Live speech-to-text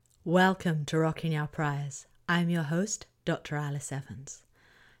Welcome to Rocking Our Priors. I'm your host, Dr. Alice Evans.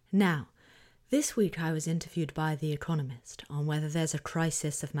 Now, this week I was interviewed by The Economist on whether there's a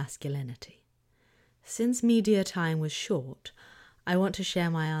crisis of masculinity. Since media time was short, I want to share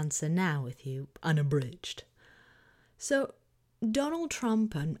my answer now with you, unabridged. So, Donald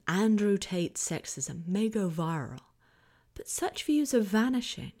Trump and Andrew Tate's sexism may go viral, but such views are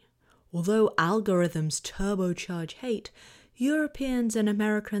vanishing. Although algorithms turbocharge hate, Europeans and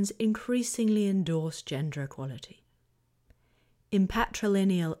Americans increasingly endorse gender equality. In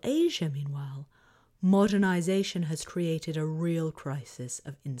patrilineal Asia, meanwhile, modernisation has created a real crisis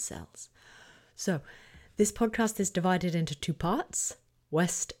of incels. So, this podcast is divided into two parts,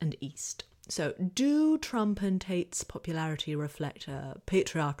 West and East. So, do Trump and Tate's popularity reflect a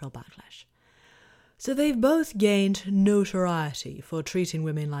patriarchal backlash? So they've both gained notoriety for treating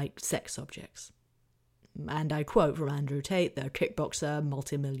women like sex objects. And I quote from Andrew Tate, the kickboxer,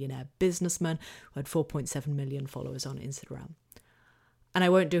 multimillionaire businessman who had 4.7 million followers on Instagram. And I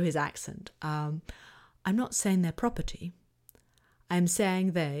won't do his accent. I'm not saying they're property. I'm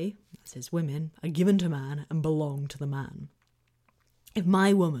saying they, that's his women, are given to man and belong to the man. If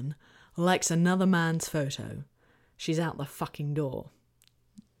my woman likes another man's photo, she's out the fucking door,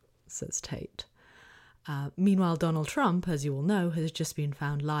 says Tate. Meanwhile, Donald Trump, as you all know, has just been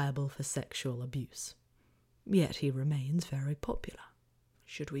found liable for sexual abuse. Yet he remains very popular.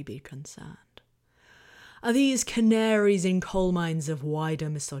 Should we be concerned? Are these canaries in coal mines of wider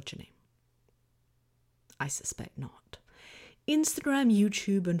misogyny? I suspect not. Instagram,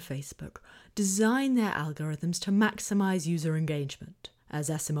 YouTube, and Facebook design their algorithms to maximize user engagement, as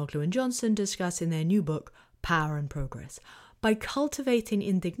Asimoglu and Johnson discuss in their new book, Power and Progress. By cultivating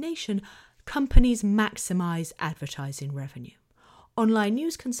indignation, companies maximize advertising revenue. Online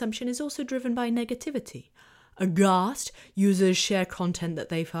news consumption is also driven by negativity. Aghast, users share content that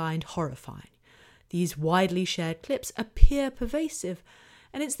they find horrifying. These widely shared clips appear pervasive,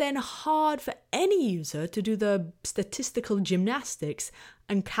 and it's then hard for any user to do the statistical gymnastics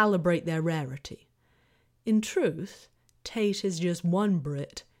and calibrate their rarity. In truth, Tate is just one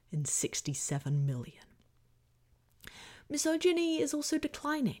Brit in 67 million. Misogyny is also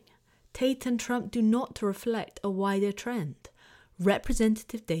declining. Tate and Trump do not reflect a wider trend.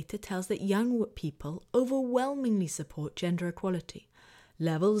 Representative data tells that young people overwhelmingly support gender equality.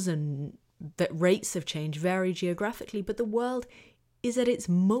 Levels and rates of change vary geographically, but the world is at its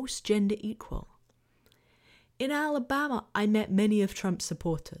most gender equal. In Alabama, I met many of Trump's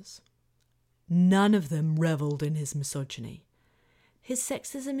supporters. None of them revelled in his misogyny. His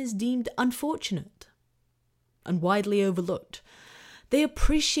sexism is deemed unfortunate and widely overlooked. They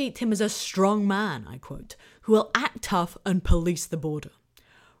appreciate him as a strong man, I quote, who will act tough and police the border.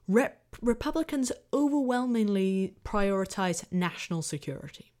 Republicans overwhelmingly prioritize national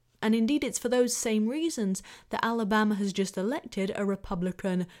security. And indeed, it's for those same reasons that Alabama has just elected a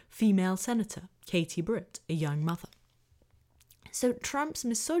Republican female senator, Katie Britt, a young mother. So Trump's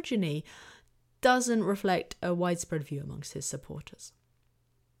misogyny doesn't reflect a widespread view amongst his supporters.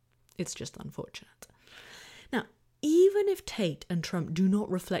 It's just unfortunate. Now, even if Tate and Trump do not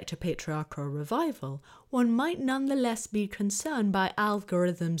reflect a patriarchal revival, one might nonetheless be concerned by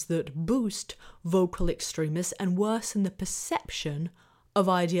algorithms that boost vocal extremists and worsen the perception of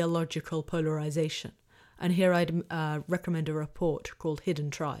ideological polarization. And here I'd recommend a report called Hidden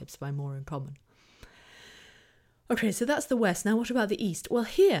Tribes by More in Common. Okay, so that's the West. Now what about the East? Well,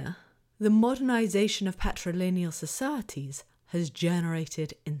 here, the modernization of patrilineal societies has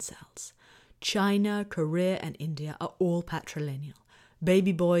generated incels. China, Korea, and India are all patrilineal.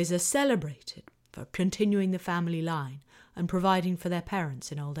 Baby boys are celebrated for continuing the family line and providing for their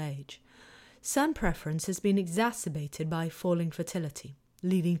parents in old age. Son preference has been exacerbated by falling fertility,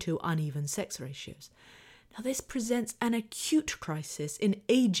 leading to uneven sex ratios. Now, this presents an acute crisis in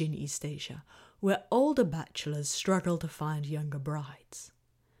aging East Asia, where older bachelors struggle to find younger brides.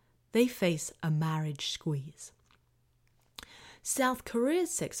 They face a marriage squeeze. South Korea's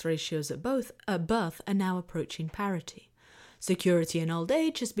sex ratios at birth are now approaching parity. Security in old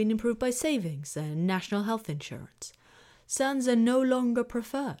age has been improved by savings and national health insurance. Sons are no longer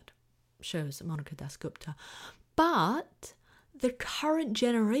preferred, shows Monica Dasgupta. But the current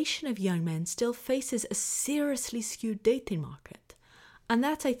generation of young men still faces a seriously skewed dating market. And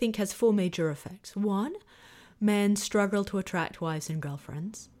that, I think, has four major effects. One, men struggle to attract wives and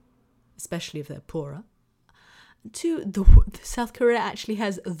girlfriends, especially if they're poorer. Two, South Korea actually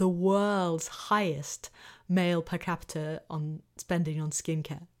has the world's highest male per capita on spending on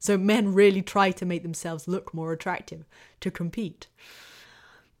skincare. So men really try to make themselves look more attractive to compete.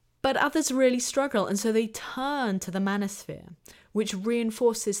 But others really struggle, and so they turn to the manosphere, which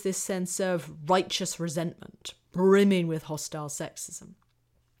reinforces this sense of righteous resentment, brimming with hostile sexism.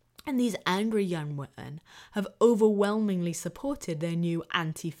 And these angry young women have overwhelmingly supported their new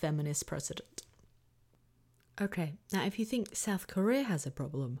anti-feminist president. Okay, now if you think South Korea has a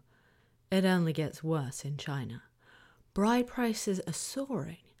problem, it only gets worse in China. Bride prices are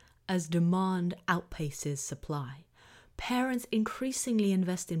soaring as demand outpaces supply. Parents increasingly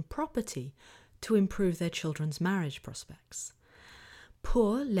invest in property to improve their children's marriage prospects.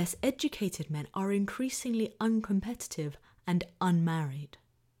 Poor, less educated men are increasingly uncompetitive and unmarried.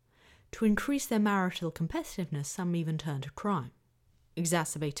 To increase their marital competitiveness, some even turn to crime,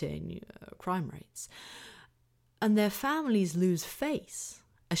 exacerbating crime rates. And their families lose face,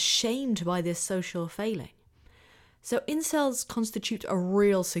 ashamed by this social failing. So incels constitute a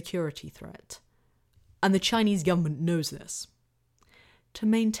real security threat, and the Chinese government knows this. To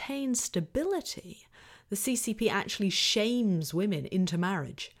maintain stability, the CCP actually shames women into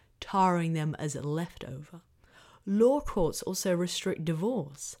marriage, tarring them as leftover. Law courts also restrict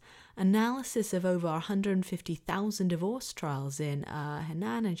divorce. Analysis of over 150,000 divorce trials in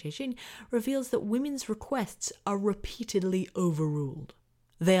Henan and Beijing reveals that women's requests are repeatedly overruled.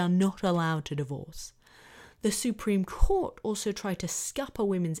 They are not allowed to divorce. The Supreme Court also tried to scupper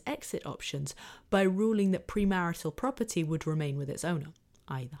women's exit options by ruling that premarital property would remain with its owner,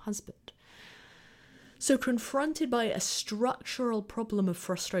 i.e. the husband. So confronted by a structural problem of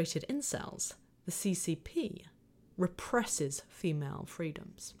frustrated incels, the CCP represses female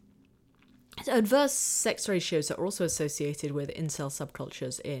freedoms. So adverse sex ratios are also associated with incel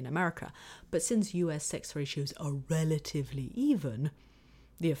subcultures in America, but since US sex ratios are relatively even,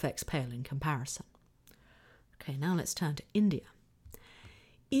 the effects pale in comparison. Okay, now let's turn to India.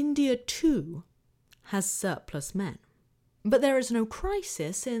 India too has surplus men, but there is no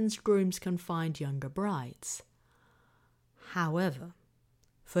crisis since grooms can find younger brides. However,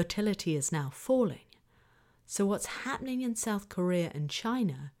 fertility is now falling, so what's happening in South Korea and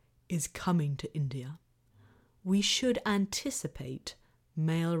China is coming to India. We should anticipate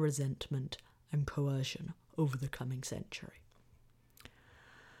male resentment and coercion over the coming century.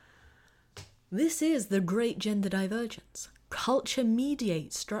 This is the great gender divergence. Culture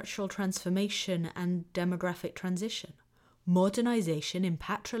mediates structural transformation and demographic transition. Modernisation in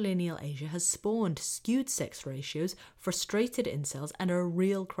patrilineal Asia has spawned skewed sex ratios, frustrated incels, and a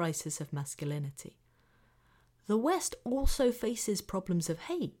real crisis of masculinity. The West also faces problems of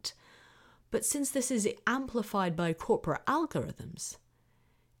hate, but since this is amplified by corporate algorithms,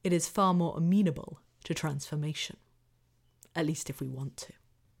 it is far more amenable to transformation, at least if we want to.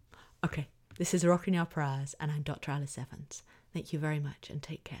 Okay, this is Rocking Our Prayers, and I'm Dr. Alice Evans. Thank you very much, and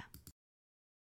take care.